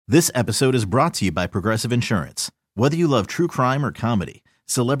This episode is brought to you by Progressive Insurance. Whether you love true crime or comedy,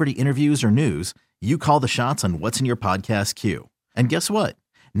 celebrity interviews or news, you call the shots on what's in your podcast queue. And guess what?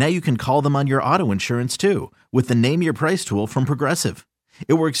 Now you can call them on your auto insurance too with the Name Your Price tool from Progressive.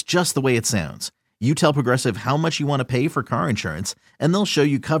 It works just the way it sounds. You tell Progressive how much you want to pay for car insurance, and they'll show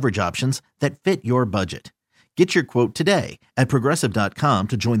you coverage options that fit your budget. Get your quote today at Progressive.com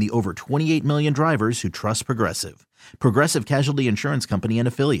to join the over 28 million drivers who trust Progressive. Progressive Casualty Insurance Company and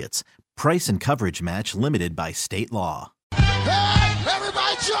Affiliates. Price and coverage match limited by state law. Hey,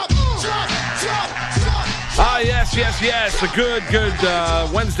 everybody jump, jump, jump, jump. Yes. A good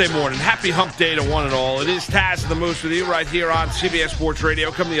Wednesday morning. Happy hump day to one and all. It is Taz and the Moose with you right here on CBS Sports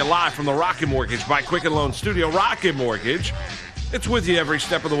Radio, coming to you live from the Rocket Mortgage by Quicken Loan Studio. Rocket Mortgage, it's with you every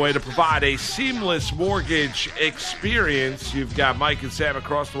step of the way to provide a seamless mortgage experience. You've got Mike and Sam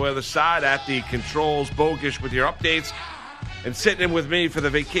across the other side at the controls, Bogish with your updates, and sitting in with me for the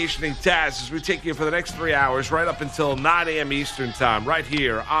vacationing Taz as we take you for the next 3 hours right up until 9 a.m. Eastern Time right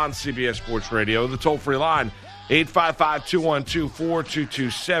here on CBS Sports Radio. The toll-free line,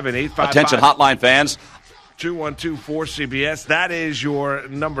 855-212-4227. Attention hotline fans. 212-4CBS. That is your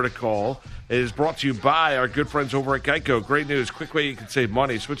number to call. It is brought to you by our good friends over at Geico. Great news. Quick way you can save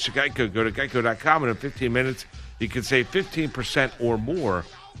money. Switch to Geico. Go to geico.com, and in 15 minutes, you can save 15% or more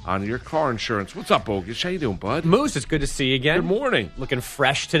on your car insurance. What's up, Bogus? How you doing, bud? Moose, it's good to see you again. Good morning. Looking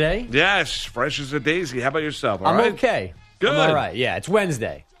fresh today? Yes, fresh as a daisy. How about yourself? I'm right? okay. Good. I'm all right. Yeah, it's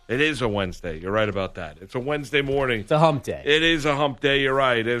Wednesday. It is a Wednesday. You're right about that. It's a Wednesday morning. It's a hump day. It is a hump day. You're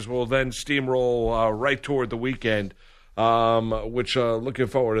right. As we'll then steamroll right toward the weekend, which looking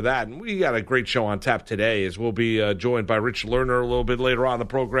forward to that. And we got a great show on tap today, as we'll be joined by Rich Lerner a little bit later on in the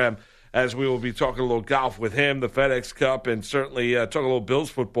program, as we will be talking a little golf with him, the FedEx Cup, and certainly talking a little Bills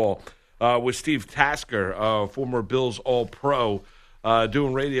football with Steve Tasker, former Bills All-Pro,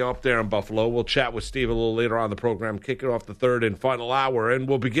 doing radio up there in Buffalo. We'll chat with Steve a little later on in the program, kicking off the third and final hour. And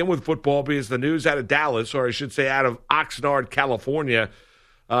we'll begin with football because the news out of Dallas, or I should say out of Oxnard, California,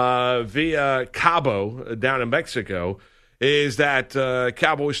 via Cabo down in Mexico, is that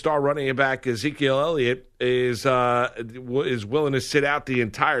Cowboys star running back Ezekiel Elliott is willing to sit out the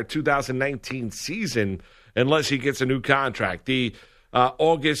entire 2019 season unless he gets a new contract. The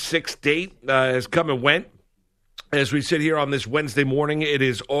August 6th date has come and went. As we sit here on this Wednesday morning, it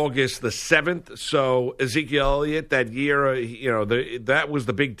is August the 7th. So Ezekiel Elliott, that year, that was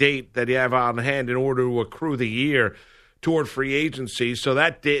the big date that you have on hand in order to accrue the year toward free agency. So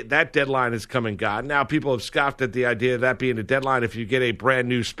that deadline has come and gone. Now, people have scoffed at the idea of that being a deadline if you get a brand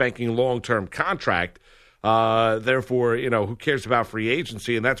new spanking long-term contract. Therefore, who cares about free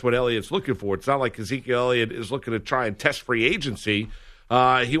agency? And that's what Elliott's looking for. It's not like Ezekiel Elliott is looking to try and test free agency.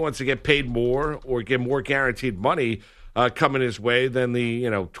 He wants to get paid more or get more guaranteed money coming his way than the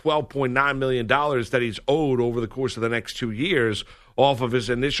 $12.9 million that he's owed over the course of the next 2 years off of his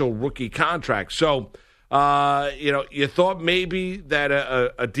initial rookie contract. So, you thought maybe that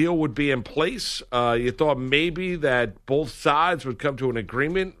a deal would be in place. You thought maybe that both sides would come to an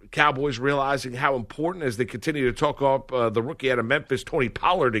agreement. Cowboys realizing how important as they continue to talk up the rookie out of Memphis, Tony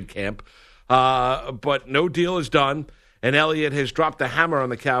Pollard, in camp. But no deal is done. And Elliott has dropped the hammer on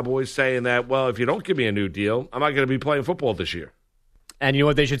the Cowboys, saying that, well, if you don't give me a new deal, I'm not going to be playing football this year. And you know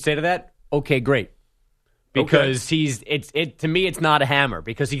what they should say to that? Okay, great. Because to me, it's not a hammer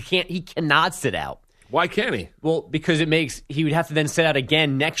because he cannot sit out. Why can't he? Well, because he would have to then sit out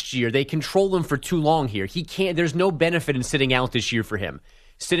again next year. They control him for too long here. He can't. There's no benefit in sitting out this year for him.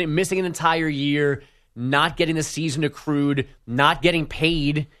 Missing an entire year, not getting the season accrued, not getting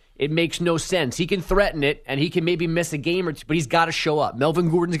paid. It makes no sense. He can threaten it, and he can maybe miss a game or two, but he's got to show up. Melvin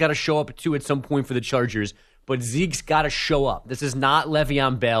Gordon's got to show up, too, at some point for the Chargers, but Zeke's got to show up. This is not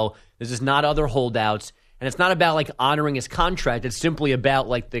Le'Veon Bell. This is not other holdouts, and it's not about, honoring his contract. It's simply about,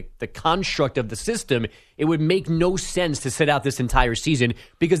 the construct of the system. It would make no sense to sit out this entire season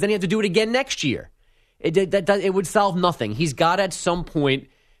because then you have to do it again next year. It would solve nothing. He's got at some point...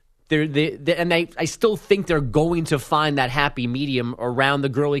 I still think they're going to find that happy medium around the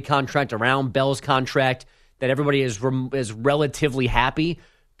Gurley contract, around Bell's contract, that everybody is relatively happy.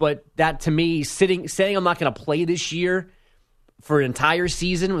 But that, to me, saying I'm not going to play this year for an entire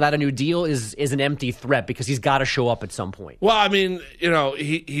season without a new deal is an empty threat because he's got to show up at some point. Well, I mean,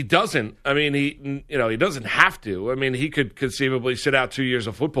 he doesn't. I mean, he doesn't have to. I mean, he could conceivably sit out 2 years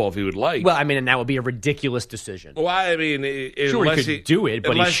of football if he would like. Well, I mean, and that would be a ridiculous decision. Well, I mean, sure, he could do it,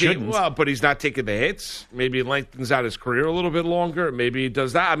 but he shouldn't. But he's not taking the hits. Maybe he lengthens out his career a little bit longer. Maybe he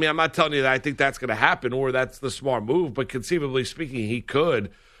does that. I mean, I'm not telling you that I think that's going to happen or that's the smart move, but conceivably speaking, he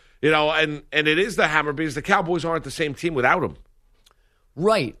could. And it is the hammer because the Cowboys aren't the same team without him.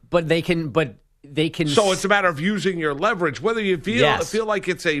 Right, but they can. So it's a matter of using your leverage. Whether you Yes. feel like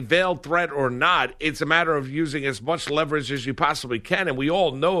it's a veiled threat or not, it's a matter of using as much leverage as you possibly can. And we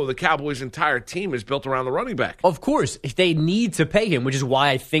all know the Cowboys' entire team is built around the running back. Of course, they need to pay him, which is why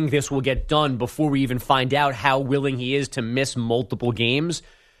I think this will get done before we even find out how willing he is to miss multiple games.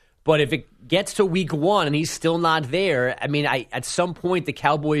 But if it gets to week 1 and he's still not there, I mean, at some point the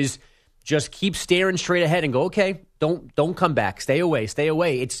Cowboys just keep staring straight ahead and go, okay, don't come back, stay away.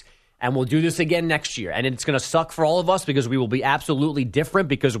 And we'll do this again next year. And it's going to suck for all of us because we will be absolutely different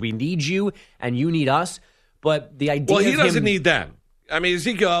because we need you and you need us. But the idea Well, he of doesn't him, need them. I mean,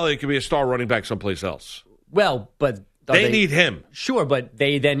 Ezekiel Elliott could be a star running back someplace else. well, but They need him. Sure, but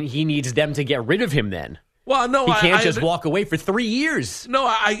he needs them to get rid of him then. Well, no, He can't just walk away for 3 years.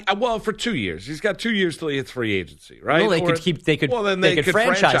 No, well, for 2 years. He's got 2 years till he hits free agency, right? Well, they could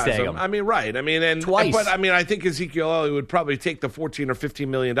franchise tag him. I mean, right. I mean, and Twice. But I mean, I think Ezekiel Elliott would probably take the $14 or $15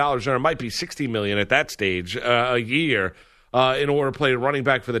 million, or it might be $60 million at that stage a year. In order to play running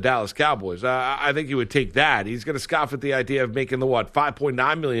back for the Dallas Cowboys. I think he would take that. He's going to scoff at the idea of making the,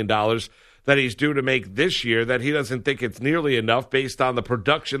 $5.9 million that he's due to make this year, that he doesn't think it's nearly enough based on the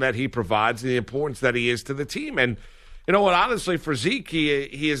production that he provides and the importance that he is to the team. And you know what? Honestly, for Zeke,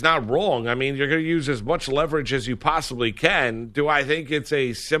 he is not wrong. I mean, you're going to use as much leverage as you possibly can. Do I think it's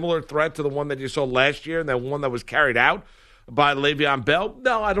a similar threat to the one that you saw last year and the one that was carried out by Le'Veon Bell?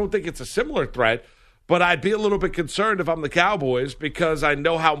 No, I don't think it's a similar threat. But I'd be a little bit concerned if I'm the Cowboys because I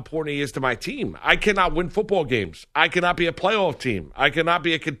know how important he is to my team. I cannot win football games. I cannot be a playoff team. I cannot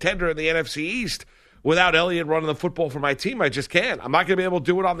be a contender in the NFC East without Elliott running the football for my team. I just can't. I'm not going to be able to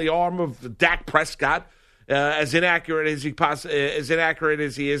do it on the arm of Dak Prescott, as inaccurate as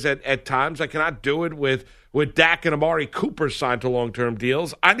he is at times. I cannot do it with Dak and Amari Cooper signed to long-term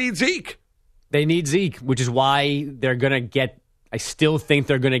deals. I need Zeke. They need Zeke, which is why they're going to get – I still think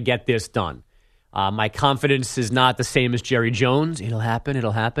they're going to get this done. My confidence is not the same as Jerry Jones. It'll happen.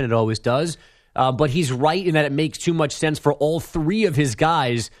 It always does. But he's right in that it makes too much sense for all 3 of his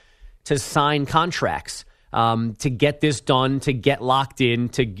guys to sign contracts, to get this done, to get locked in,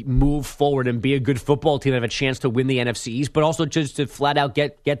 to move forward and be a good football team and have a chance to win the NFC East, but also just to flat out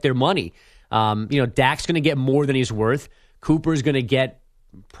get their money. Dak's going to get more than he's worth. Cooper's going to get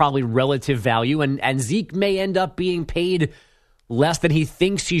probably relative value, and Zeke may end up being paid less than he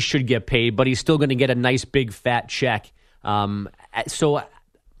thinks he should get paid, but he's still going to get a nice big fat check. So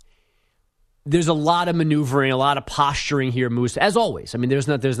there's a lot of maneuvering, a lot of posturing here, Moose. As always, I mean, this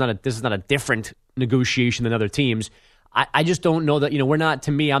is not a different negotiation than other teams. I just don't know that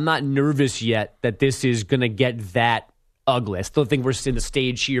I'm not nervous yet that this is going to get that ugly. I still think we're in the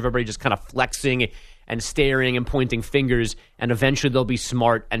stage here of everybody just kind of flexing and staring and pointing fingers, and eventually they'll be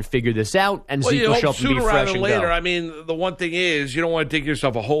smart and figure this out, and Zeke will show up and be fresh and later. go. I mean, the one thing is you don't want to dig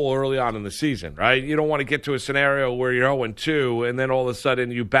yourself a hole early on in the season, right? You don't want to get to a scenario where you're 0-2, and then all of a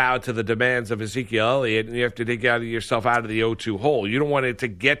sudden you bow to the demands of Ezekiel Elliott, and you have to dig yourself out of the 0-2 hole. You don't want it to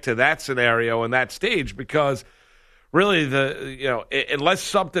get to that scenario and that stage because really, unless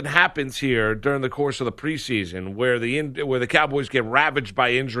something happens here during the course of the preseason where the Cowboys get ravaged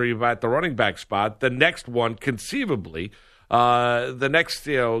by injury at the running back spot, the next one, conceivably, the next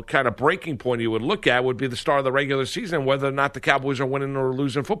kind of breaking point you would look at would be the start of the regular season, whether or not the Cowboys are winning or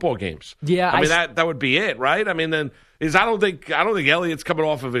losing football games. Yeah, I mean that would be it, right? I mean, then I don't think Elliott's coming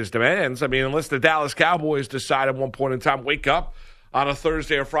off of his demands. I mean, unless the Dallas Cowboys decide at one point in time, wake up on a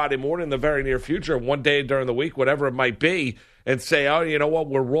Thursday or Friday morning in the very near future, one day during the week, whatever it might be, and say, oh, you know what,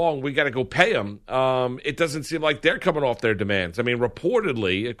 we're wrong, we got to go pay them. It doesn't seem like they're coming off their demands. I mean,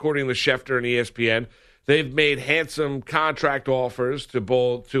 reportedly, according to Schefter and ESPN, they've made handsome contract offers to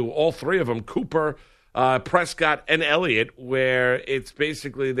all 3 of them, Cooper, Prescott, and Elliott, where it's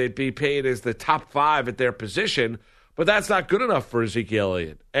basically they'd be paid as the top 5 at their position. But that's not good enough for Ezekiel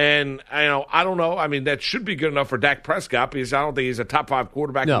Elliott. And, I don't know. I mean, that should be good enough for Dak Prescott because I don't think he's a top 5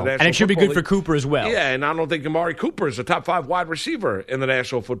 quarterback in the National Football League. And it should be good for Cooper as well. Yeah, and I don't think Amari Cooper is a top 5 wide receiver in the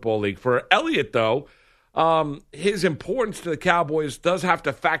National Football League. For Elliott, though, his importance to the Cowboys does have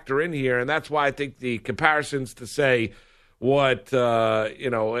to factor in here, and that's why I think the comparisons to say when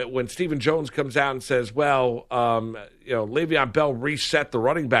Stephen Jones comes out and says, well, Le'Veon Bell reset the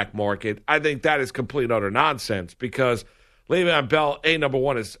running back market, I think that is complete and utter nonsense because Le'Veon Bell, number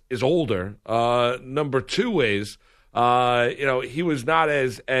one, is older. Number 2 is, he was not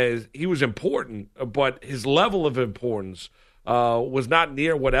as he was important, but his level of importance was not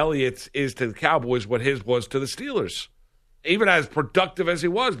near what Elliott's is to the Cowboys, what his was to the Steelers. Even as productive as he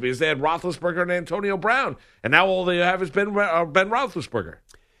was, because they had Roethlisberger and Antonio Brown, and now all they have is Ben Roethlisberger.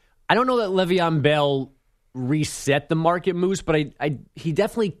 I don't know that Le'Veon Bell reset the market, Moose, but he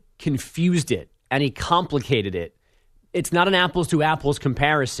definitely confused it and he complicated it. It's not an apples to apples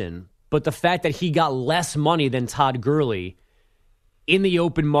comparison, but the fact that he got less money than Todd Gurley in the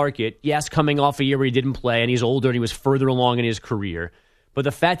open market, yes, coming off a year where he didn't play and he's older and he was further along in his career, but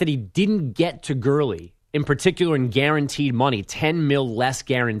the fact that he didn't get to Gurley, in particular in guaranteed money, $10 million less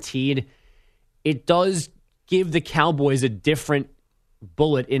guaranteed, it does give the Cowboys a different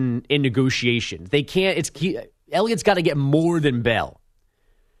bullet in negotiations. They can't. Elliott's got to get more than Bell,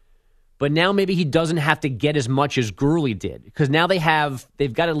 but now maybe he doesn't have to get as much as Gurley did because now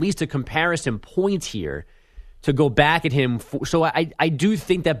they've got at least a comparison point here to go back at him. So I do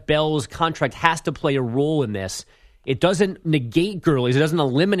think that Bell's contract has to play a role in this. It doesn't negate Gurley's. It doesn't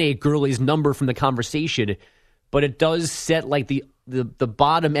eliminate Gurley's number from the conversation, but it does set like the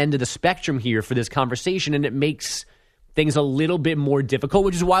bottom end of the spectrum here for this conversation, and it makes things a little bit more difficult,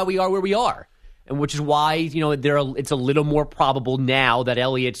 which is why we are where we are, and which is why it's a little more probable now that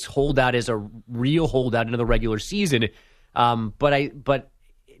Elliott's holdout is a real holdout into the regular season. But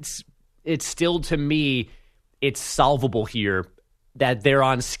it's still, to me, it's solvable here that they're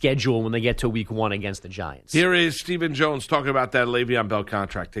on schedule when they get to week 1 against the Giants. Here is Stephen Jones talking about that Le'Veon Bell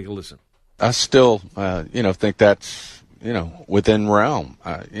contract. Take a listen. I still, think that's, within realm.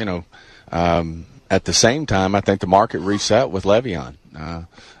 At the same time, I think the market reset with Le'Veon.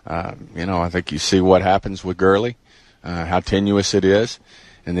 I think you see what happens with Gurley, how tenuous it is,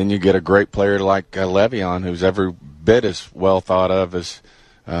 and then you get a great player like Le'Veon, who's every bit as well thought of as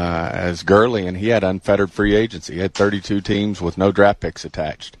Gurley, and he had unfettered free agency. He had 32 teams with no draft picks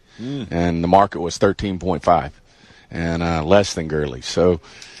attached, and the market was 13.5, and less than Gurley. So,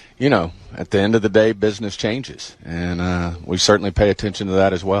 at the end of the day, business changes, and we certainly pay attention to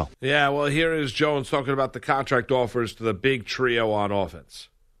that as well. Yeah, well, here is Jones talking about the contract offers to the big trio on offense.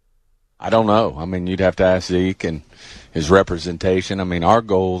 I don't know. I mean, you'd have to ask Zeke and his representation. I mean, our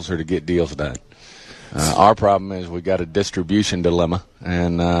goals are to get deals done. Our problem is we got a distribution dilemma,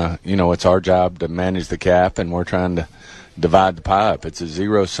 and, it's our job to manage the cap, and we're trying to divide the pie up. It's a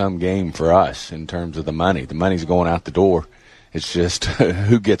zero-sum game for us in terms of the money. The money's going out the door. It's just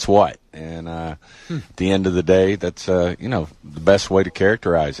who gets what. And at the end of the day, that's, the best way to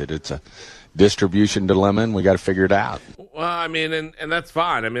characterize it. It's a distribution dilemma, and we got to figure it out. Well, I mean, and that's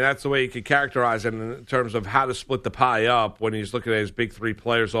fine. I mean, that's the way you could characterize it in terms of how to split the pie up when he's looking at his big 3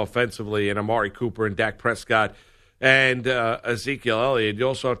 players offensively and Amari Cooper and Dak Prescott and Ezekiel Elliott. You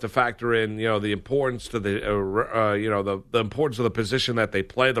also have to factor in, the importance to the importance of the position that they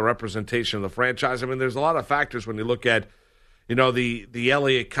play, the representation of the franchise. I mean, there's a lot of factors when you look at, the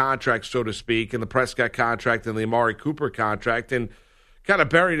Elliott contract, so to speak, and the Prescott contract and the Amari Cooper contract. And kind of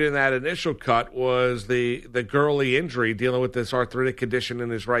buried in that initial cut was the Gurley injury, dealing with this arthritic condition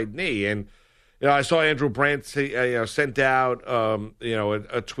in his right knee. And, I saw Andrew Brandt sent out,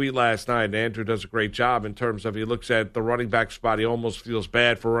 a tweet last night, and Andrew does a great job in terms of he looks at the running back spot. He almost feels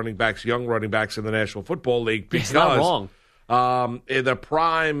bad for young running backs in the National Football League because he's not wrong. The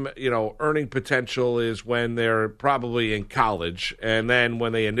prime, earning potential is when they're probably in college, and then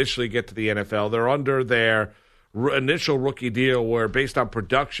when they initially get to the NFL, they're under their initial rookie deal where, based on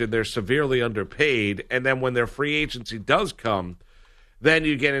production, they're severely underpaid, and then when their free agency does come, then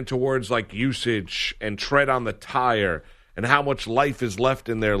you get into words like usage and tread on the tire and how much life is left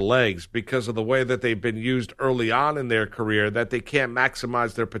in their legs because of the way that they've been used early on in their career, that they can't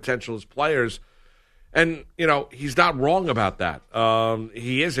maximize their potential as players. And, he's not wrong about that.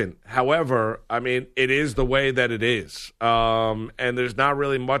 He isn't. However, I mean, it is the way that it is. And there's not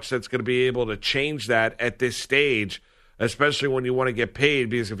really much that's going to be able to change that at this stage, especially when you want to get paid,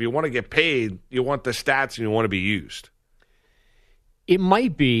 because if you want to get paid, you want the stats and you want to be used. It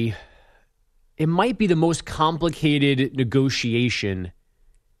might be the most complicated negotiation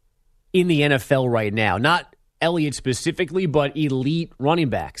in the NFL right now. Not Elliott specifically, but elite running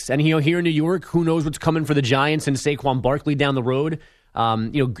backs. And, here in New York, who knows what's coming for the Giants and Saquon Barkley down the road.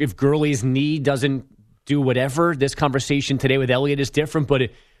 If Gurley's knee doesn't do whatever, this conversation today with Elliott is different. But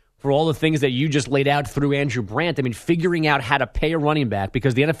for all the things that you just laid out through Andrew Brandt, I mean, figuring out how to pay a running back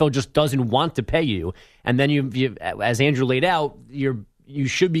because the NFL just doesn't want to pay you. And then you as Andrew laid out, you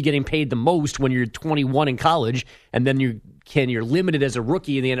should be getting paid the most when you're 21 in college, and then you're limited as a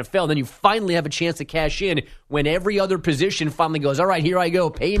rookie in the NFL. Then you finally have a chance to cash in when every other position finally goes, all right, here I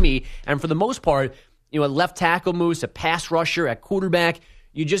go, pay me. And for the most part, a left tackle moves, a pass rusher, at quarterback,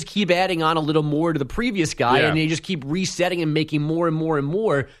 you just keep adding on a little more to the previous guy, and you just keep resetting and making more and more and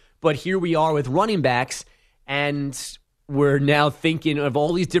more. But here we are with running backs, and we're now thinking of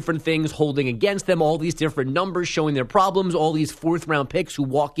all these different things holding against them, all these different numbers showing their problems, all these fourth-round picks who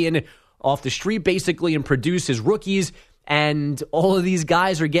walk in off the street basically and produce as rookies, and all of these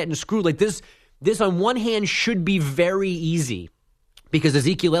guys are getting screwed. Like this on one hand should be very easy because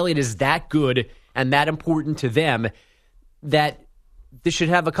Ezekiel Elliott is that good and that important to them that this should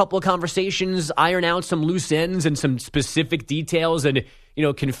have a couple of conversations, iron out some loose ends and some specific details and,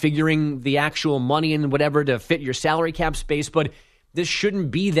 configuring the actual money and whatever to fit your salary cap space. But this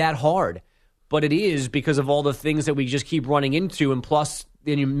shouldn't be that hard. But it is because of all the things that we just keep running into. And plus,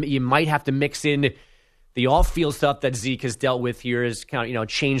 then you might have to mix in the off-field stuff that Zeke has dealt with here has kind of,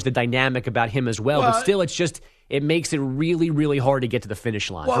 changed the dynamic about him as well. But still, it makes it really, really hard to get to the finish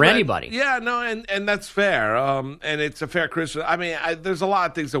line for anybody. Yeah, no, and that's fair. And it's a fair criticism. I mean, there's a lot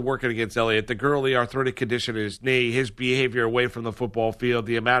of things that are working against Elliott. The Gurley arthritic condition in his knee, his behavior away from the football field,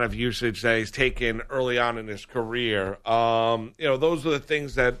 the amount of usage that he's taken early on in his career. Those are the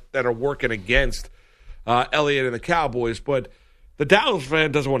things that are working against Elliott and the Cowboys. But the Dallas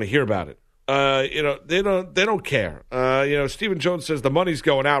fan doesn't want to hear about it. They don't care. Stephen Jones says the money's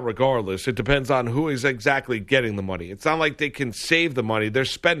going out regardless. It depends on who is exactly getting the money. It's not like they can save the money. They're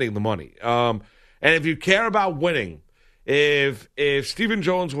spending the money. And if you care about winning, if Stephen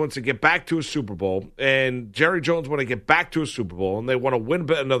Jones wants to get back to a Super Bowl and Jerry Jones want to get back to a Super Bowl and they want to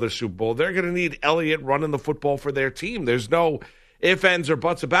win another Super Bowl, they're going to need Elliott running the football for their team. There's no ifs, ands, or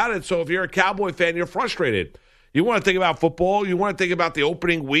buts about it. So if you're a Cowboy fan, you're frustrated. You want to think about football. You want to think about the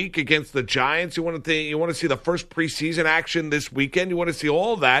opening week against the Giants. You want to see the first preseason action this weekend. You want to see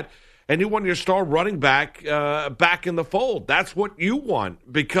all of that, and you want your star running back back in the fold. That's what you want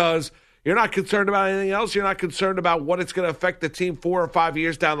because you're not concerned about anything else. You're not concerned about what it's going to affect the team 4 or 5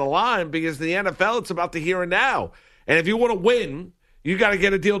 years down the line because in the NFL, it's about the here and now. And if you want to win, you got to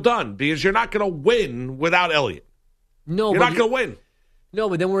get a deal done because you're not going to win without Elliott. No, you're not going to win. No,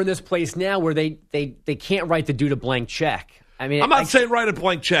 but then we're in this place now where they can't write the dude a blank check. I mean, I'm not saying write a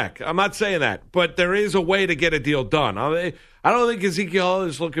blank check. I'm not saying that. But there is a way to get a deal done. I don't think Ezekiel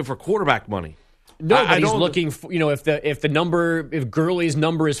is looking for quarterback money. No, but he's looking for, if Gurley's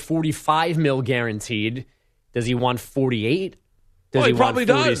number is $45 million guaranteed, does he want 48? Does he probably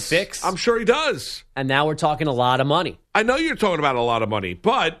want 46? does. I'm sure he does. And now we're talking a lot of money. I know you're talking about a lot of money,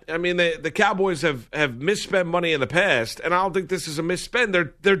 but I mean the Cowboys have misspent money in the past, and I don't think this is a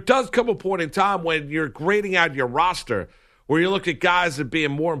misspend. There does come a point in time when you're grading out your roster where you look at guys as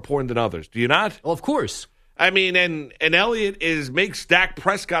being more important than others. Do you not? Well, of course. I mean, and Elliott makes Dak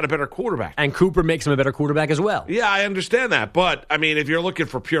Prescott a better quarterback. And Cooper makes him a better quarterback as well. Yeah, I understand that. But, I mean, if you're looking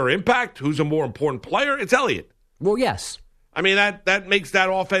for pure impact, who's a more important player? It's Elliott. Well, yes. I mean, that makes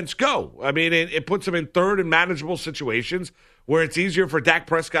that offense go. I mean, it puts them in third and manageable situations where it's easier for Dak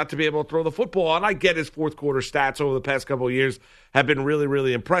Prescott to be able to throw the football. And I get his fourth quarter stats over the past couple of years have been really,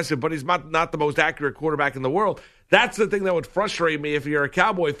 really impressive, but he's not the most accurate quarterback in the world. That's the thing that would frustrate me if you're a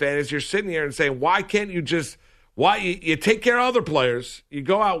Cowboy fan is you're sitting here and saying, why can't you just – why you take care of other players, you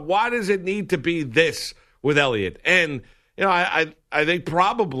go out, why does it need to be this with Elliott? And – I think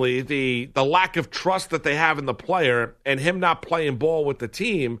probably the lack of trust that they have in the player and him not playing ball with the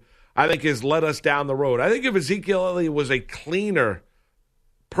team, I think has led us down the road. I think if Ezekiel Elliott was a cleaner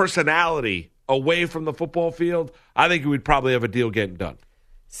personality away from the football field, I think we'd probably have a deal getting done.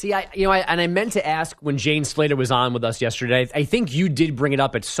 See, I meant to ask when Jane Slater was on with us yesterday. I think you did bring it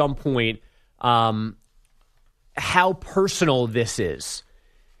up at some point, how personal this is.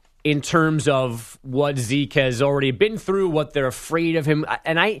 In terms of what Zeke has already been through, what they're afraid of him,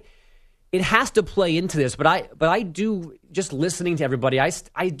 and it has to play into this. But I do, just listening to everybody,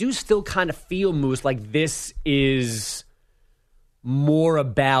 I do still kind of feel, Moose, like this is more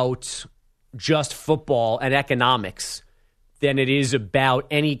about just football and economics than it is about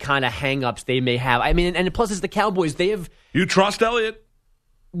any kind of hang-ups they may have. I mean, and plus it's the Cowboys. They have. You trust Elliott?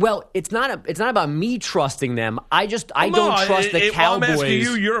 Well, it's not about me trusting them. I don't trust the Cowboys. I'm asking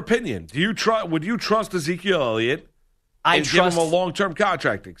you your opinion. Would you trust Ezekiel Elliott and give him a long-term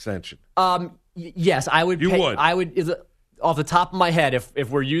contract extension? Yes, I would. You would. I would. Off the top of my head, if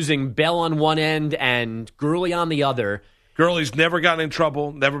we're using Bell on one end and Gurley on the other, Gurley's never gotten in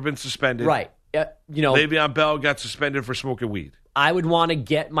trouble, never been suspended. Right. Le'Veon Bell got suspended for smoking weed. I would want to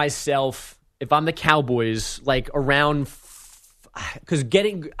get myself, if I'm the Cowboys, like around. Because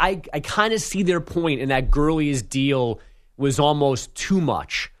I kind of see their point in that Gurley's deal was almost too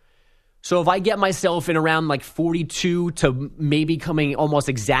much. So if I get myself in around like 42 to maybe coming almost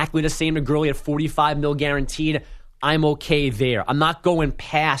exactly the same to Gurley at 45 mil guaranteed, I'm okay there. I'm not going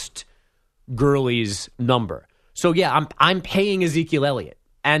past Gurley's number. So yeah, I'm paying Ezekiel Elliott.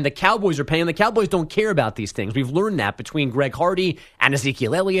 and the Cowboys are paying. The Cowboys don't care about these things. We've learned that between Greg Hardy and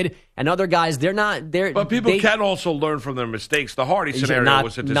Ezekiel Elliott and other guys. They're not. But people can also learn from their mistakes. The Hardy scenario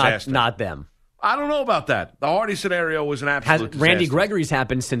was a disaster. Not them. I don't know about that. The Hardy scenario was an absolute disaster. Randy Gregory's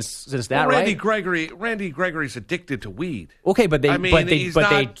happened since that, Randy right? Randy Gregory's addicted to weed. Okay, but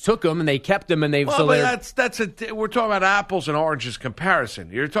they took him and they kept him and they. Well, but we're talking about apples and oranges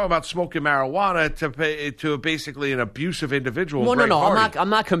comparison. You're talking about smoking marijuana to basically an abusive individual. No. Hardy. I'm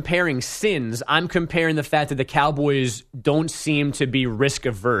not comparing sins. I'm comparing the fact that the Cowboys don't seem to be risk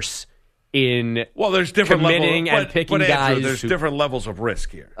averse in there's different committing levels, and picking but Andrew, guys. There's different levels of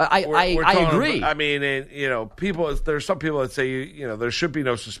risk here. I agree. I mean, people. There's some people that say there should be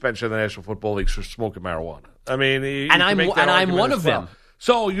no suspension of the National Football League for smoking marijuana. I mean, I'm one of them.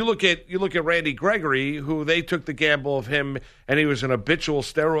 So you look at Randy Gregory, who they took the gamble of him, and he was an habitual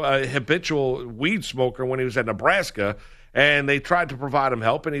weed smoker when he was at Nebraska, and they tried to provide him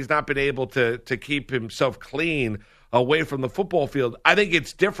help, and he's not been able to keep himself clean away from the football field. I think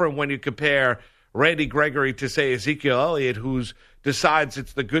it's different when you compare Randy Gregory to, say, Ezekiel Elliott, who decides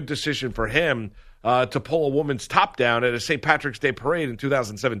it's the good decision for him to pull a woman's top down at a St. Patrick's Day parade in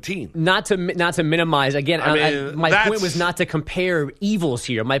 2017. Not to minimize. Again, my point was not to compare evils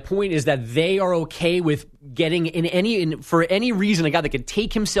here. My point is that they are okay with getting for any reason a guy that could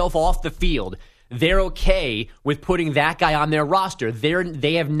take himself off the field. They're okay with putting that guy on their roster.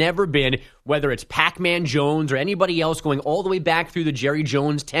 They have never been, whether it's Pac-Man Jones or anybody else going all the way back through the Jerry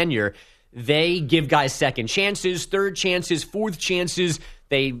Jones tenure, they give guys second chances, third chances, fourth chances.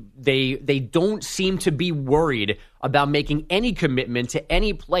 They don't seem to be worried about making any commitment to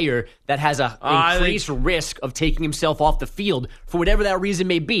any player that has an increased risk of taking himself off the field for whatever that reason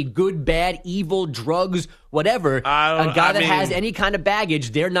may be. Good, bad, evil, drugs, whatever. A guy that has any kind of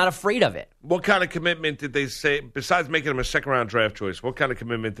baggage, they're not afraid of it. What kind of commitment did they say, besides making him a second-round draft choice, what kind of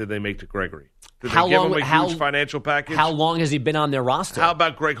commitment did they make to Gregory? Did they give him a huge financial package? How long has he been on their roster? How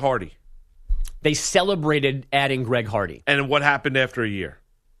about Greg Hardy? They celebrated adding Greg Hardy. And what happened after a year?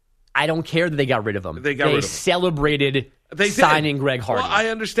 I don't care that they got rid of him. They celebrated signing Greg Hardy. Well, I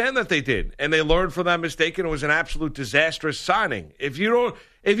understand that they did, and they learned from that mistake, and it was an absolute disastrous signing. If you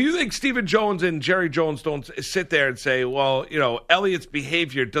think Stephen Jones and Jerry Jones don't sit there and say, well, Elliott's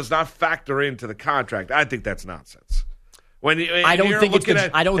behavior does not factor into the contract, I think that's nonsense. I don't think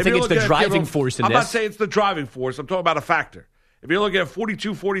it's the driving force in this. I'm not saying it's the driving force. I'm talking about a factor. If you're looking at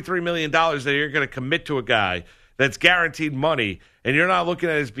 $42, $43 million that you're going to commit to a guy that's guaranteed money, and you're not looking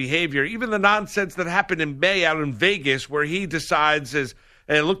at his behavior, even the nonsense that happened in May out in Vegas where he decides and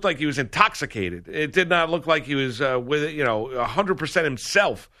it looked like he was intoxicated. It did not look like he was with 100%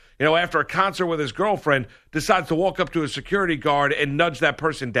 himself. After a concert with his girlfriend, decides to walk up to a security guard and nudge that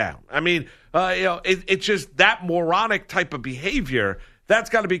person down. I mean, it's just that moronic type of behavior. That's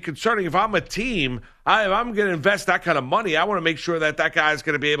got to be concerning. If I'm a team, if I'm going to invest that kind of money, I want to make sure that guy's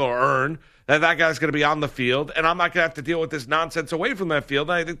going to be able to earn, that guy's going to be on the field, and I'm not going to have to deal with this nonsense away from that field.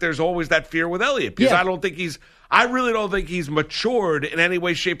 And I think there's always that fear with Elliott because I really don't think he's matured in any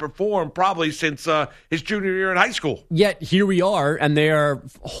way, shape, or form probably since his junior year in high school. Yet here we are, and they are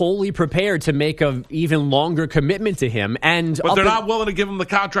wholly prepared to make an even longer commitment to him. But they're not willing to give him the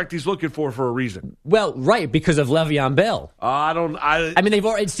contract he's looking for a reason. Well, right, because of Le'Veon Bell. They've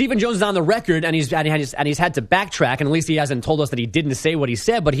already. Stephen Jones is on the record, and he's had to backtrack, and at least he hasn't told us that he didn't say what he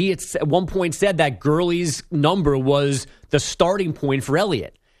said, but he at one point said that Gurley's number was the starting point for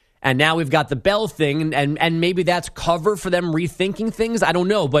Elliott. And now we've got the Bell thing, and maybe that's cover for them rethinking things. I don't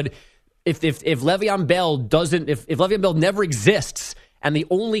know, but if Le'Veon Bell never exists, and the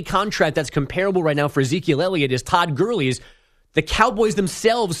only contract that's comparable right now for Ezekiel Elliott is Todd Gurley's, the Cowboys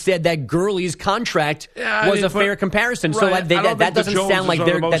themselves said that Gurley's contract was a fair comparison. Right. So that doesn't sound like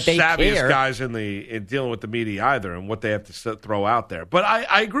they're the they savviest care. Guys in dealing with the media either, and what they have to throw out there. But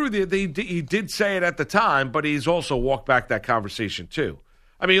I agree with you. He did say it at the time, but he's also walked back that conversation too.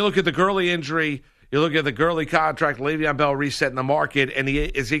 I mean, you look at the Gurley injury, you look at the Gurley contract, Le'Veon Bell resetting the market, and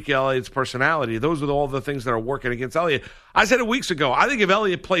Ezekiel Elliott's personality. Those are all the things that are working against Elliott. I said it weeks ago. I think if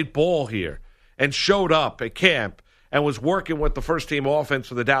Elliott played ball here and showed up at camp and was working with the first-team offense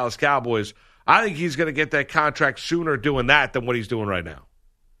for the Dallas Cowboys, I think he's going to get that contract sooner doing that than what he's doing right now.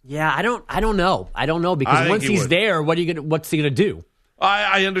 Yeah, I don't know. I don't know because once he's there, what's he going to do?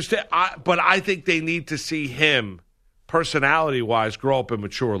 I understand, but I think they need to see him personality-wise grow up and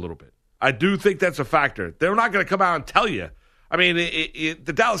mature a little bit. I do think that's a factor. They're not going to come out and tell you. I mean,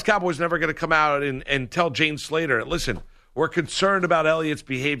 the Dallas Cowboys are never going to come out and tell Jane Slater, listen, we're concerned about Elliott's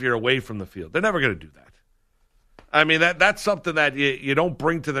behavior away from the field. They're never going to do that. I mean, that's something that you don't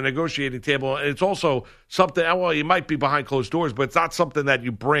bring to the negotiating table. And it's also something, well, you might be behind closed doors, but it's not something that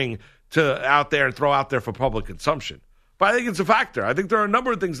you bring to out there and throw out there for public consumption. But I think it's a factor. I think there are a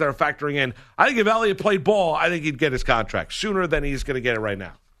number of things that are factoring in. I think if Elliott played ball, I think he'd get his contract sooner than he's going to get it right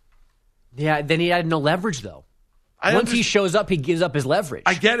now. Yeah, then he had no leverage, though. Once he shows up, he gives up his leverage.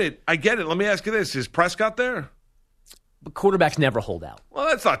 I get it. Let me ask you this. Is Prescott there? But quarterbacks never hold out. Well,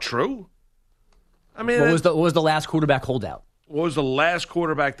 that's not true. I mean, what was the last quarterback holdout? What was the last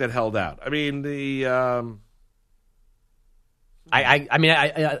quarterback that held out? I mean, I mean,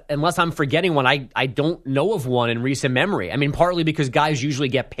 unless I'm forgetting one, I don't know of one in recent memory. I mean, partly because guys usually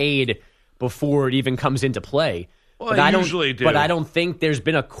get paid before it even comes into play. Well, they usually do. But I don't think there's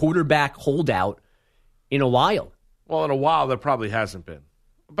been a quarterback holdout in a while. Well, in a while, there probably hasn't been.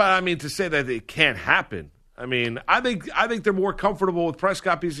 But, I mean, to say that it can't happen, I mean, I think they're more comfortable with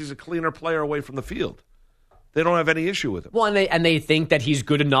Prescott because he's a cleaner player away from the field. They don't have any issue with him. Well, and they think that he's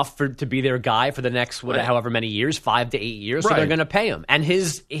good enough to be their guy for the next however many years, 5 to 8 years. So they're going to pay him. And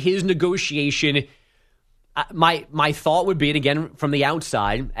his negotiation, my thought would be, and again from the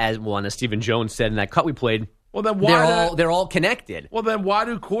outside, as Stephen Jones said in that cut we played. Well, then they're all connected. Well, then why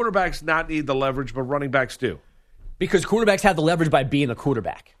do quarterbacks not need the leverage, but running backs do? Because quarterbacks have the leverage by being a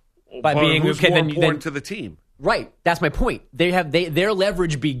quarterback, by being who's more important to the team. Right, that's my point. Their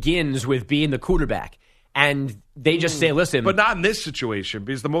leverage begins with being the quarterback. And they just say, listen. But not in this situation,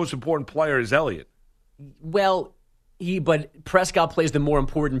 because the most important player is Elliott. Well, but Prescott plays the more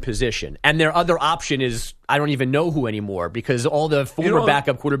important position. And their other option is, I don't even know who anymore, because all the former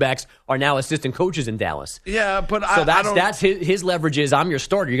backup quarterbacks are now assistant coaches in Dallas. Yeah, but so that's his leverage is, I'm your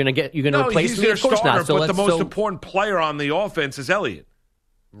starter. You're going to replace me? Of course starter, not. So but the most important player on the offense is Elliott.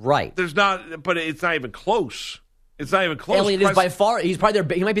 Right. But it's not even close. It's not even close. Elliott is by far, he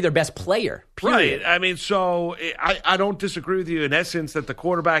might be their best player, period. Right. I mean, so I don't disagree with you in essence that the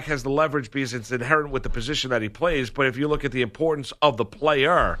quarterback has the leverage because it's inherent with the position that he plays. But if you look at the importance of the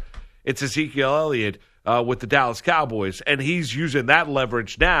player, it's Ezekiel Elliott with the Dallas Cowboys. And he's using that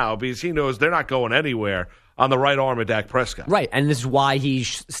leverage now because he knows they're not going anywhere on the right arm of Dak Prescott. Right. And this is why he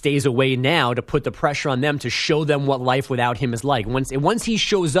stays away now, to put the pressure on them, to show them what life without him is like. Once he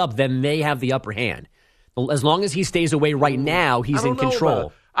shows up, then they have the upper hand. As long as he stays away right now, he's in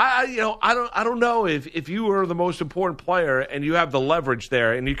control. I don't know if you are the most important player and you have the leverage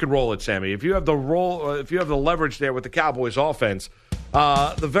there, and you can roll it, Sammy. If you have the leverage there with the Cowboys offense,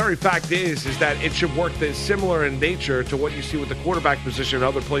 the very fact is that it should work similar in nature to what you see with the quarterback position in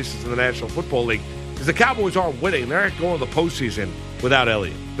other places in the National Football League. Because the Cowboys aren't winning; they're not going to the postseason without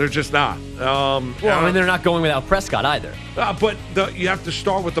Elliott. They're just not. They're not going without Prescott either. But you have to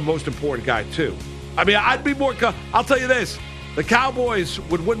start with the most important guy too. I mean, I'd be more. I'll tell you this: the Cowboys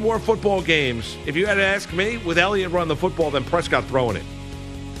would win more football games if you had to ask me with Elliott running the football than Prescott throwing it.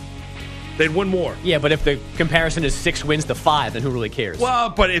 They'd win more. Yeah, but if the comparison is 6 wins to 5, then who really cares? Well,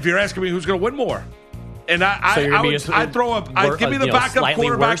 but if you're asking me who's going to win more, and I'd throw up. I'd give me the backup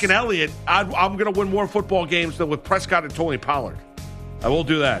quarterback in Elliott. I'm going to win more football games than with Prescott and Tony Pollard. I will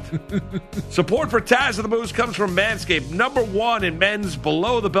do that. Support for Taz of the Moose comes from Manscaped. #1 in men's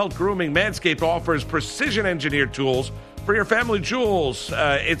below-the-belt grooming, Manscaped offers precision-engineered tools for your family jewels.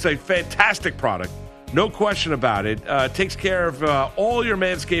 It's a fantastic product. No question about it. Takes care of all your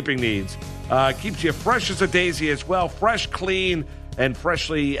manscaping needs. Keeps you fresh as a daisy as well. Fresh, clean, and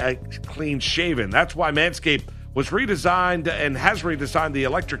freshly clean shaven. That's why Manscaped was redesigned and has redesigned the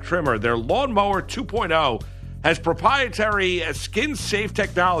electric trimmer. Their Lawnmower 2.0 has proprietary skin-safe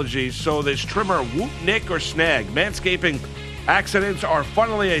technology, so this trimmer won't nick or snag. Manscaping accidents are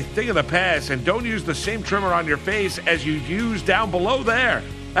funnily a thing of the past, and don't use the same trimmer on your face as you use down below there.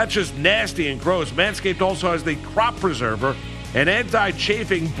 That's just nasty and gross. Manscaped also has the Crop Preserver, an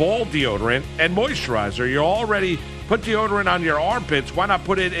anti-chafing ball deodorant and moisturizer. You already put deodorant on your armpits. Why not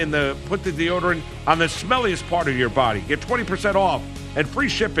put the deodorant on the smelliest part of your body? Get 20% off and free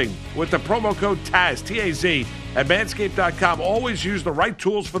shipping with the promo code TAZ, T-A-Z, at manscaped.com. Always use the right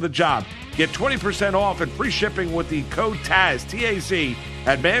tools for the job. Get 20% off and free shipping with the code TAZ, T-A-Z,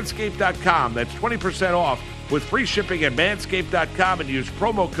 at manscaped.com. That's 20% off with free shipping at manscaped.com and use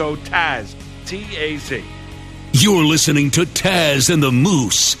promo code TAZ, T-A-Z. You're listening to Taz and the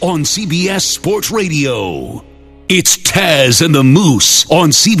Moose on CBS Sports Radio. It's Taz and the Moose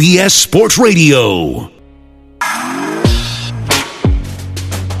on CBS Sports Radio.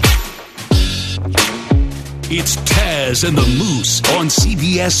 It's Taz Taz and the Moose on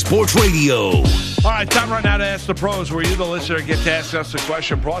CBS Sports Radio. All right, time right now to Ask the Pros, where you, the listener, get to ask us a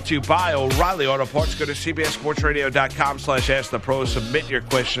question brought to you by O'Reilly Auto Parts. Go to cbssportsradio.com/askthepros. Submit your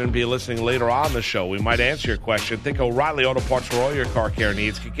question and be listening later on the show. We might answer your question. Think O'Reilly Auto Parts for all your car care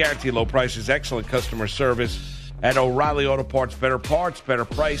needs. Can guarantee low prices, excellent customer service at O'Reilly Auto Parts. Better parts, better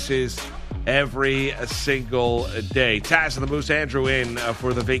prices every single day. Taz and the Moose, Andrew in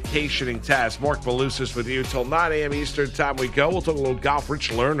for the vacationing Taz. Mark Malusis with you till 9 a.m. Eastern time we go. We'll talk a little golf. Rich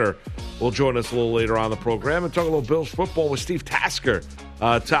Lerner will join us a little later on the program and talk a little Bills football with Steve Tasker,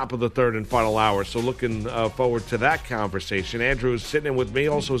 top of the third and final hour. So looking forward to that conversation. Andrew is sitting in with me.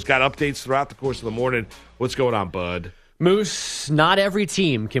 Also has got updates throughout the course of the morning. What's going on, bud? Moose, not every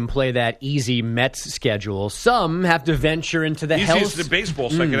team can play that easy Mets schedule. Some have to venture into the Easiest in baseball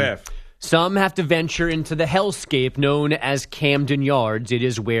second half. Some have to venture into the hellscape known as Camden Yards. It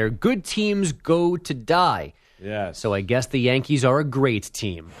is where good teams go to die. Yes. So I guess the Yankees are a great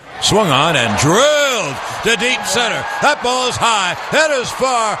team. Swung on and drilled to deep center. That ball is high. It is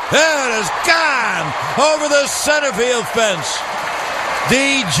far. It is gone over the center field fence.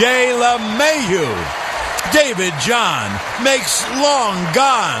 DJ LeMahieu. David John makes long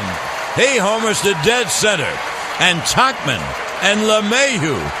gone. He homers to dead center. And Tauchman and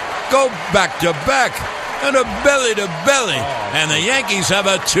LeMahieu go back to back and a belly to belly. And the Yankees have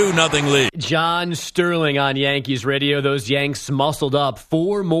a 2-0 lead. John Sterling on Yankees radio. Those Yanks muscled up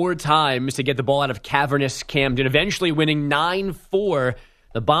 4 more times to get the ball out of cavernous Camden, eventually winning 9-4.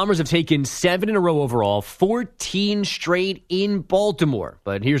 The Bombers have taken 7 in a row overall, 14 straight in Baltimore.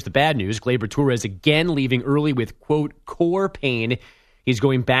 But here's the bad news. Gleyber Torres again leaving early with, quote, core pain. He's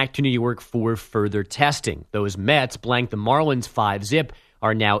going back to New York for further testing. Those Mets blanked the Marlins 5-0,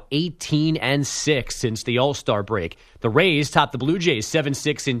 are now 18-6 since the All-Star break. The Rays topped the Blue Jays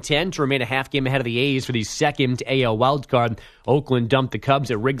 7-6-10 to remain a half game ahead of the A's for the second AL wildcard. Oakland dumped the Cubs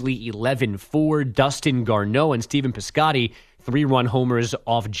at Wrigley 11-4. Dustin Garneau and Stephen Piscotty 3-run homers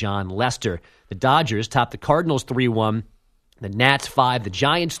off John Lester. The Dodgers topped the Cardinals 3-1, the Nats 5, the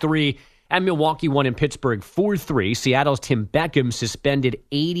Giants 3, and Milwaukee won in Pittsburgh 4-3. Seattle's Tim Beckham suspended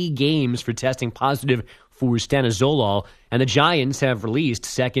 80 games for testing positive for stanozolol, and the Giants have released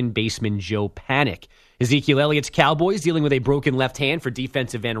second baseman Joe Panik. Ezekiel Elliott's Cowboys dealing with a broken left hand for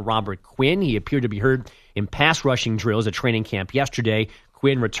defensive end Robert Quinn. He appeared to be hurt in pass rushing drills at training camp yesterday.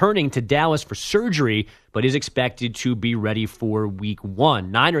 Quinn returning to Dallas for surgery, but is expected to be ready for Week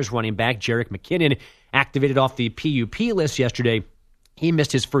 1. Niners running back Jerick McKinnon activated off the PUP list yesterday. He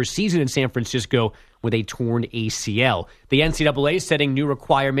missed his first season in San Francisco with a torn ACL. The NCAA is setting new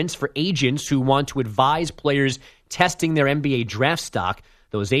requirements for agents who want to advise players testing their NBA draft stock.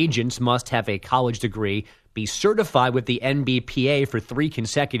 Those agents must have a college degree, be certified with the NBPA for 3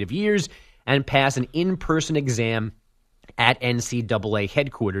 consecutive years, and pass an in-person exam at NCAA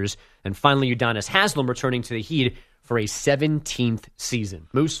headquarters. And finally, Udonis Haslem returning to the Heat for a 17th season.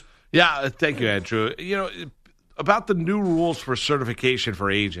 Moose? Yeah, thank you, Andrew. You know, about the new rules for certification for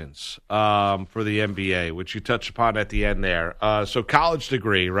agents for the NBA, which you touched upon at the end there. So college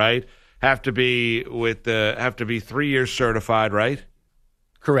degree, right? Have to be 3 years certified, right?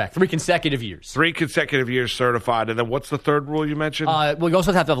 Correct. 3 consecutive years. 3 consecutive years certified. And then what's the third rule you mentioned? We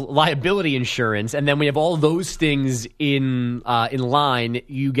also have to have liability insurance, and then we have all those things in line.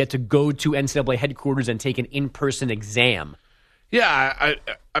 You get to go to NCAA headquarters and take an in-person exam. Yeah,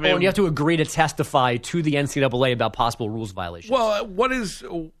 I mean, and you have to agree to testify to the NCAA about possible rules violations. Well,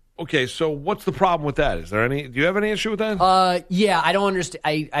 okay? So what's the problem with that? Do you have any issue with that? Yeah, I don't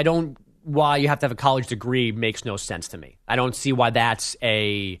understand. I don't. Why you have to have a college degree makes no sense to me. I don't see why that's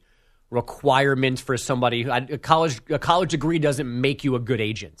a requirement for somebody. A college degree doesn't make you a good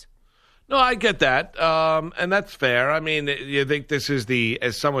agent. No, I get that, and that's fair. I mean, you think this is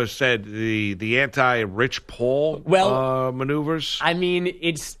as someone said, the anti-Rich Paul maneuvers? I mean,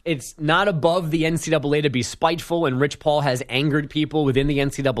 it's not above the NCAA to be spiteful, and Rich Paul has angered people within the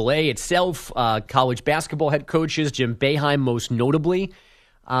NCAA itself, college basketball head coaches, Jim Boeheim most notably.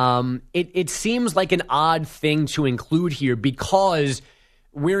 It seems like an odd thing to include here because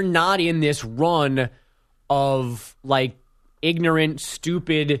we're not in this run of like ignorant,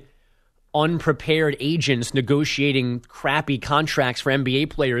 stupid, unprepared agents negotiating crappy contracts for NBA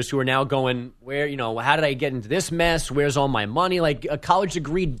players who are now going, how did I get into this mess? Where's all my money? Like a college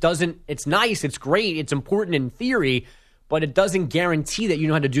degree it's nice, it's great, it's important in theory, but it doesn't guarantee that you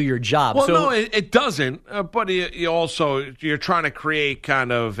know how to do your job. Well, no, it doesn't. But you're trying to create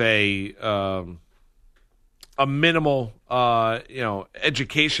kind of a a minimal,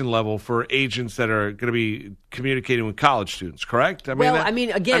 education level for agents that are going to be communicating with college students, correct?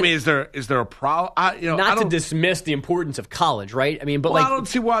 Again, is there a problem? Not to dismiss the importance of college, right? I mean, but I don't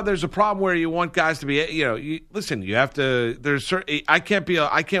see why there's a problem where you want guys to be. Listen, you have to. There's certain. I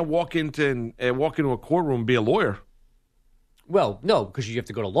can't walk into a courtroom and be a lawyer. Well, no, because you have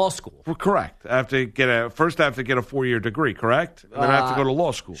to go to law school. Well, correct. I have to get a 4-year degree, correct? And then I have to go to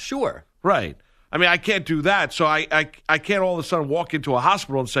law school. Sure. Right. I mean, I can't do that, so I can't all of a sudden walk into a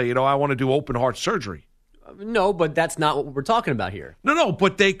hospital and say, I want to do open heart surgery. No, but that's not what we're talking about here. No,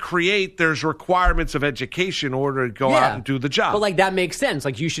 but there's requirements of education in order to go out and do the job. But that makes sense.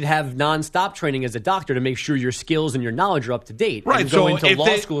 You should have nonstop training as a doctor to make sure your skills and your knowledge are up to date. Right. And go into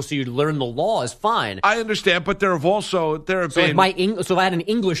law school so you learn the law is fine. I understand, but there have been. So if I had an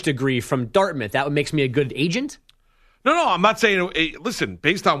English degree from Dartmouth, that makes me a good agent? No, I'm not saying. Listen,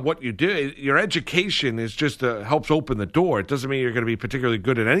 based on what you do, your education is just helps open the door. It doesn't mean you're going to be particularly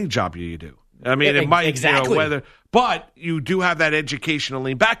good at any job you do. I mean, it might exactly. But you do have that education to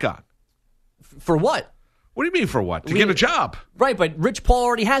lean back on. For what? What do you mean for what? To get a job. Right, but Rich Paul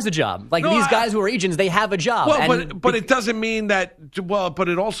already has a job. These guys who are agents, they have a job. Well, but it doesn't mean that. Well, but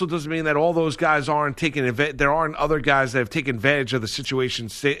it also doesn't mean that all those guys aren't taking advantage. There aren't other guys that have taken advantage of the situation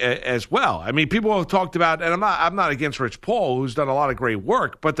as well. I mean, people have talked about, and I'm not against Rich Paul, who's done a lot of great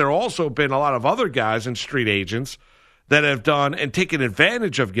work, but there have also been a lot of other guys and street agents that have done and taken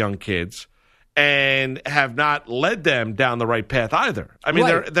advantage of young kids and have not led them down the right path either. I mean,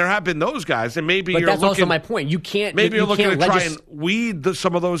 there have been those guys, and maybe but that's also my point. You can't. Maybe you're looking to try and weed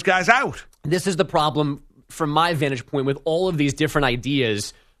some of those guys out. This is the problem from my vantage point with all of these different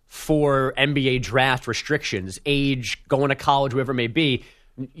ideas for NBA draft restrictions, age, going to college, whoever it may be.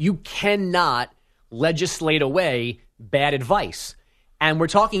 You cannot legislate away bad advice. And we're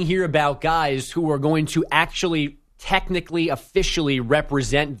talking here about guys who are going to actually technically, officially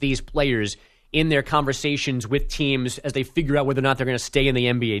represent these players in their conversations with teams as they figure out whether or not they're going to stay in the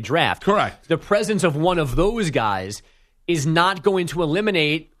NBA draft. Correct. The presence of one of those guys is not going to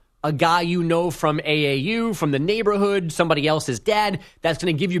eliminate a guy from AAU, from the neighborhood, somebody else's dad, that's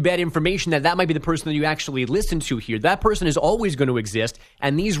going to give you bad information that might be the person that you actually listen to here. That person is always going to exist,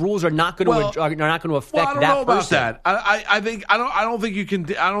 and these rules are not going to affect that person. I don't know about that. I don't think you can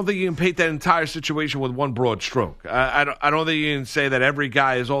paint that entire situation with one broad stroke. I don't think you can say that every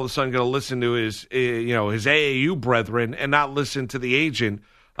guy is all of a sudden going to listen to his AAU brethren and not listen to the agent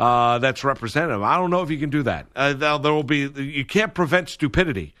that's representing him. I don't know if you can do that. You can't prevent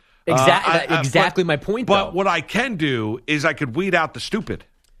stupidity. Exactly my point. But what I can do is I could weed out the stupid.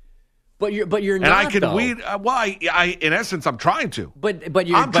 But you're not. And I can weed. I in essence, I'm trying to. But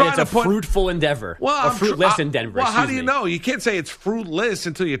it's a fruitful endeavor. Well, a fruitless endeavor. Well, how do you know? You can't say it's fruitless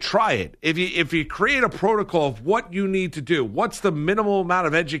until you try it. If you create a protocol of what you need to do, what's the minimal amount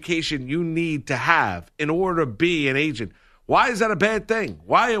of education you need to have in order to be an agent? Why is that a bad thing?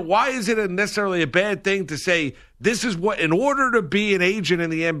 Why is it necessarily a bad thing to say this is what, in order to be an agent in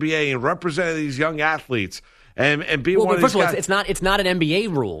the NBA and represent these young athletes and be one of these guys? First of all, it's not an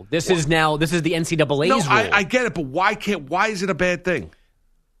NBA rule. This is the NCAA's rule. I get it, but why is it a bad thing?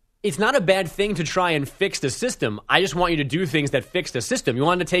 It's not a bad thing to try and fix the system. I just want you to do things that fix the system. You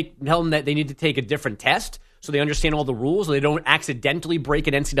want to tell them that they need to take a different test so they understand all the rules, so they don't accidentally break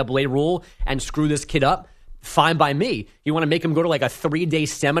an NCAA rule and screw this kid up. Fine by me. You want to make them go to a 3-day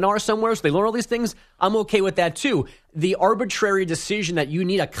seminar somewhere so they learn all these things? I'm okay with that too. The arbitrary decision that you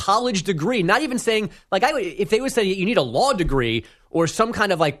need a college degree, not even saying, if they would say you need a law degree or some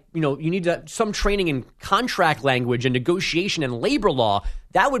kind of you need some training in contract language and negotiation and labor law,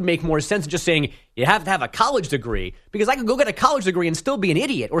 that would make more sense than just saying you have to have a college degree, because I could go get a college degree and still be an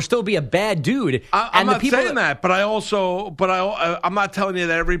idiot or still be a bad dude. I'm not saying that, but I'm not telling you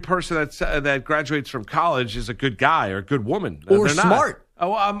that every person that graduates from college is a good guy or a good woman or smart.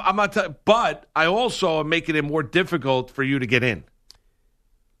 I'm not. But I also am making it more difficult for you to get in.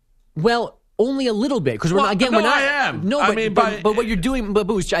 Well, only a little bit, because we're not. I am. No, but what you're doing,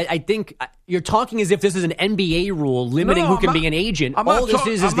 Boost, I think you're talking as if this is an NBA rule limiting who can be an agent. All this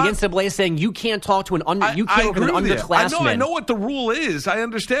is the NCAA saying you can't talk to an underclassman. I know what the rule is. I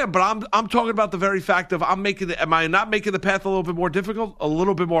understand, but I'm talking about the very fact of am I not making the path a little bit more difficult, a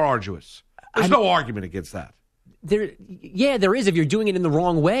little bit more arduous? There's no argument against that. There is if you're doing it in the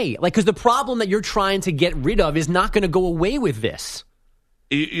wrong way. Because the problem that you're trying to get rid of is not going to go away with this.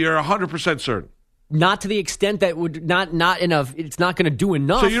 You're 100% certain. Not to the extent that would not enough. It's not going to do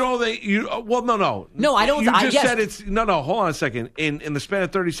enough. So no. No, I don't. You just said it's no. Hold on a second. In the span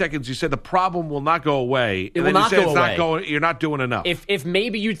of 30 seconds, you said the problem will not go away. It will not go away. You're not doing enough. If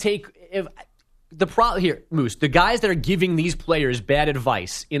maybe you take the problem here, Moose, the guys that are giving these players bad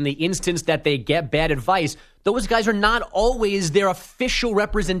advice, in the instance that they get bad advice, those guys are not always their official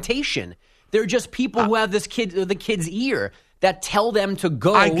representation. They're just people who have the kid's ear that tell them to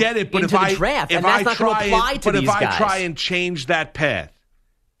go I get it, but into the draft, and that's not going to apply to these guys. But if I try and change that path,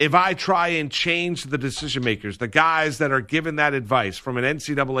 if I try and change the decision makers, the guys that are given that advice from an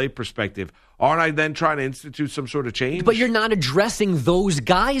NCAA perspective, aren't I then trying to institute some sort of change? But you're not addressing those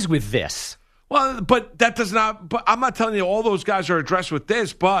guys with this. Well, but that does not. But I'm not telling you all those guys are addressed with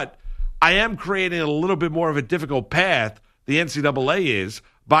this. But I am creating a little bit more of a difficult path. The NCAA is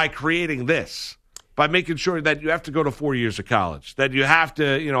by creating this, by making sure that you have to go to 4 years of college, that you have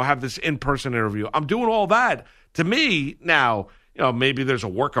to, have this in-person interview. I'm doing all that. To me now, maybe there's a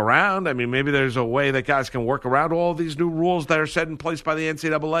workaround. I mean, maybe there's a way that guys can work around all these new rules that are set in place by the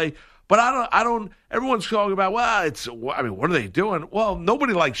NCAA. But I don't. Everyone's talking about, what are they doing? Well,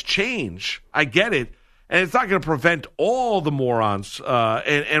 nobody likes change. I get it, and it's not going to prevent all the morons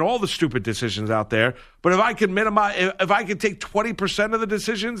and all the stupid decisions out there. But if I can if I can take 20% of the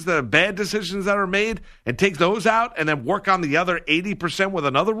decisions, the bad decisions that are made, and take those out, and then work on the other 80% with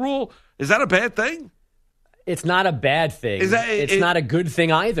another rule, is that a bad thing? It's not a bad thing. It's not a good thing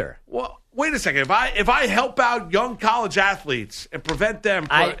either. Well, wait a second. If I help out young college athletes and prevent them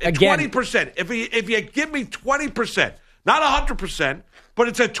from 20%, if you give me 20%, not 100%, but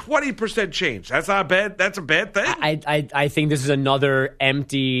it's a 20% change, that's not bad. That's a bad thing. I think this is another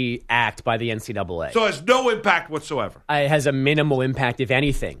empty act by the NCAA. So it has no impact whatsoever. It has a minimal impact, if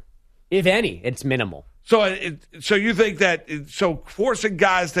anything. If any, it's minimal. So you think that forcing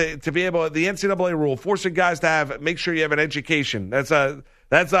guys to be able, the NCAA rule, forcing guys to make sure you have an education, that's a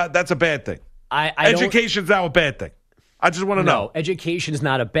bad thing. Education's now a bad thing. I just want to know. No, education is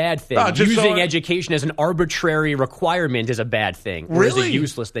not a bad thing. Using education as an arbitrary requirement is a bad thing. Or Really? is a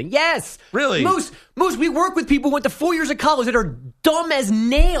useless thing. Yes. Really? Moose, we work with people who went to 4 years of college that are dumb as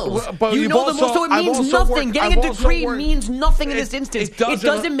nails. But you know them, so it means nothing. Getting a degree means nothing in this instance. It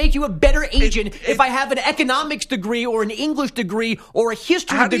doesn't make you a better agent if I have an economics degree or an English degree or a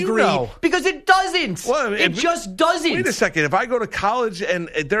history How do you degree. know? Because it doesn't. Well, it just doesn't. Wait a second. If I go to college and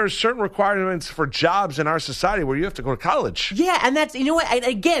there are certain requirements for jobs in our society where you have to go to college. Yeah, and that's, you know what, and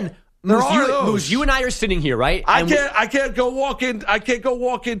again, There Moose, are those. Moose, you and I are sitting here, right? I can't go walk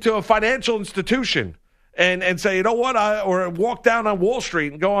into a financial institution and say, you know what, or walk down on Wall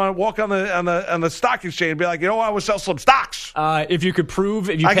Street and walk on the stock exchange and be like, you know what, I would sell some stocks. If you could prove,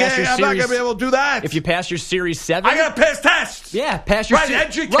 if you I'm pass your not series, going to be able to do that. if you pass your Series 7, I got to pass tests. yeah, pass your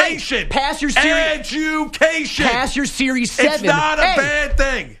education. Right. Pass your Series, Education. pass your Series 7. It's not a bad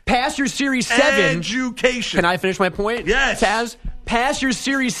thing. Pass your Series 7. Education. Can I finish my point? Yes. Taz, pass your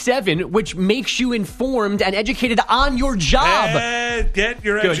Series 7, which makes you informed and educated on your job. And get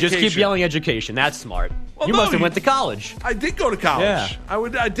your Good. education. Just keep yelling education. That's smart. Well, you no, must have went to college. I did go to college. Yeah.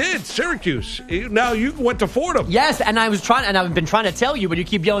 I did. Syracuse. Now you went to Fordham. Yes, and I've been trying to tell you, but you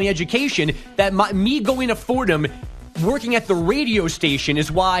keep yelling education, that me going to Fordham, working at the radio station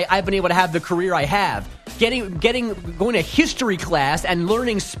is why I've been able to have the career I have. Going to history class and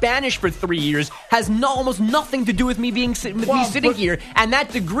learning Spanish for 3 years has almost nothing to do with me sitting here. And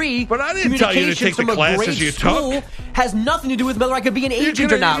that degree, but I didn't tell you to take the from a classes great you school, took. has nothing to do with whether I could be an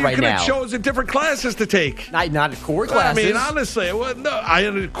agent or not right now. You could have chosen different classes to take. Not core classes. I mean, honestly, I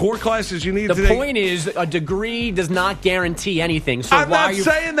had core classes you need to take. The point is, a degree does not guarantee anything. So I'm not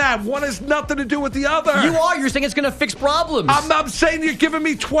saying that. One has nothing to do with the other. You are. You're saying it's going to fix problems. I'm not saying you're giving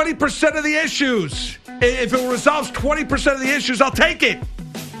me 20% of the issues. If it resolves 20% of the issues, I'll take it.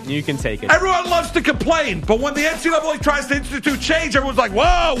 You can take it. Everyone loves to complain, but when the NCAA tries to institute change, everyone's like,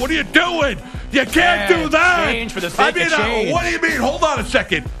 whoa, what are you doing? You can't do that. Change for the sake of change. What do you mean? Hold on a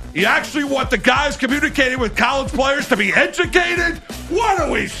second. You actually want the guys communicating with college players to be educated? What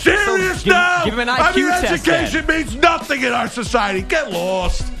are we, serious now? Give them an IQ test. Education means nothing in our society. Get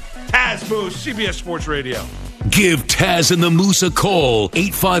lost. Taz Moose, CBS Sports Radio. Give Taz and the Moose a call,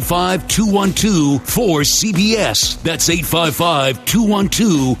 855-212-4CBS. That's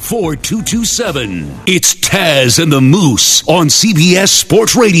 855-212-4227. It's Taz and the Moose on CBS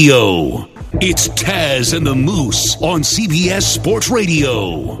Sports Radio. It's Taz and the Moose on CBS Sports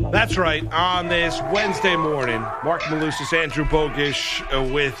Radio. That's right. On this Wednesday morning, Mark Malusis, Andrew Bogish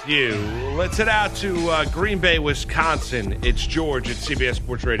with you. Let's head out to Green Bay, Wisconsin. It's George at CBS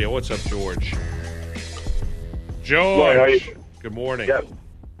Sports Radio. What's up, George? George. How are you? Good morning. Yeah.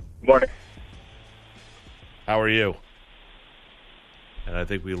 Good morning. How are you? And I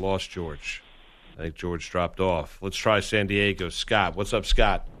think we lost George. I think George dropped off. Let's try San Diego. Scott. What's up,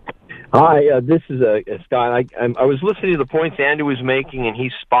 Scott? Hi, this is Scott. I was listening to the points Andrew was making, and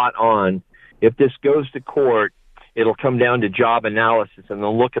he's spot on. if this goes to court, it'll come down to job analysis, and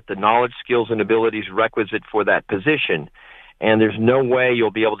they'll look at the knowledge, skills, and abilities requisite for that position. And there's no way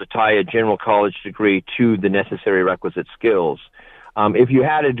you'll be able to tie a general college degree to the necessary requisite skills. If you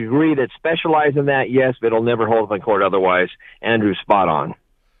had a degree that specialized in that, yes, but it'll never hold up in court otherwise. Andrew's spot on.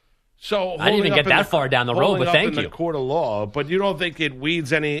 So I didn't even get that far down the road, but thank you. The court of law, but you don't think it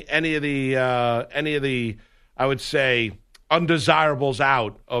weeds any of the I would say undesirables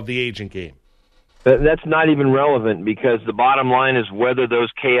out of the agent game? That's not even relevant, because the bottom line is whether those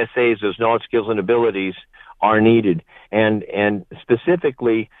KSAs, those knowledge, skills, and abilities, are needed. And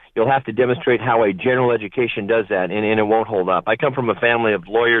specifically, you'll have to demonstrate how a general education does that, and it won't hold up. I come from a family of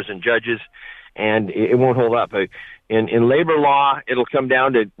lawyers and judges, and it won't hold up. In labor law, it'll come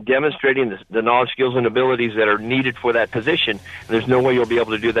down to demonstrating the knowledge, skills, and abilities that are needed for that position. And there's no way you'll be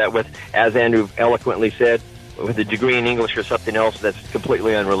able to do that with, as Andrew eloquently said, with a degree in English or something else that's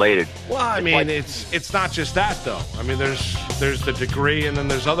completely unrelated. Well, I mean, it's not just that, though. I mean, there's the degree, and then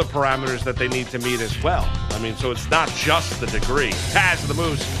there's other parameters that they need to meet as well. I mean, so it's not just the degree. Taz and the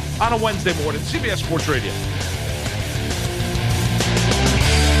Moose on a Wednesday morning, CBS Sports Radio.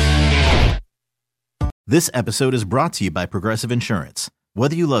 This episode is brought to you by Progressive Insurance.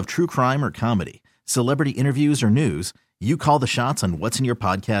 Whether you love true crime or comedy, celebrity interviews or news, you call the shots on what's in your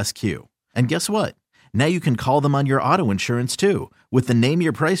podcast queue. And guess what? Now you can call them on your auto insurance too, with the Name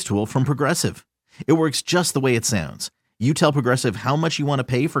Your Price tool from Progressive. It works just the way it sounds. You tell Progressive how much you want to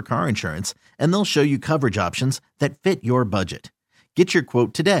pay for car insurance, and they'll show you coverage options that fit your budget. Get your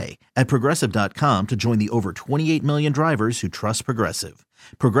quote today at Progressive.com to join the over 28 million drivers who trust Progressive.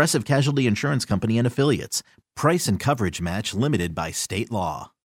 Progressive Casualty Insurance Company and Affiliates. Price and coverage match limited by state law.